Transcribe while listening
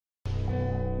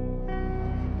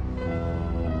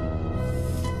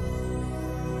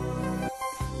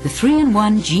The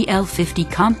 3-in-1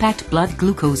 GL50 compact blood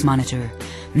glucose monitor,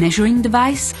 measuring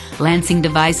device, lancing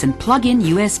device and plug-in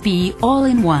USB all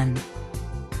in one.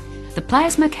 The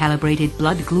plasma-calibrated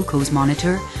blood glucose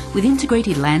monitor with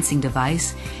integrated lancing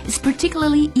device is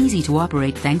particularly easy to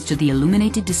operate thanks to the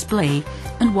illuminated display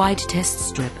and wide test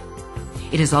strip.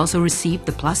 It has also received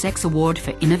the Plus X Award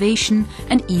for innovation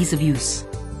and ease of use.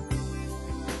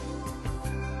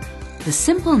 The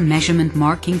simple measurement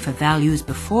marking for values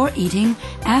before eating,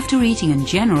 after eating in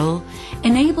general,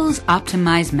 enables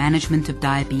optimized management of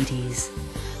diabetes.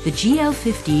 The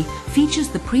GL50 features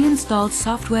the pre-installed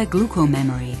software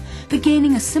glucomemory for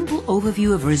gaining a simple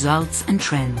overview of results and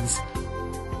trends.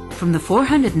 From the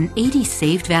 480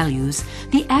 saved values,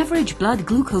 the average blood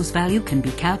glucose value can be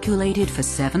calculated for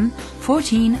 7,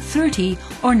 14, 30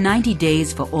 or 90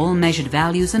 days for all measured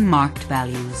values and marked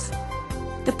values.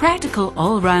 The practical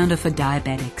all-rounder for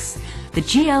diabetics, the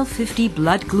GL50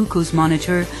 blood glucose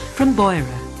monitor from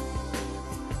Beurer.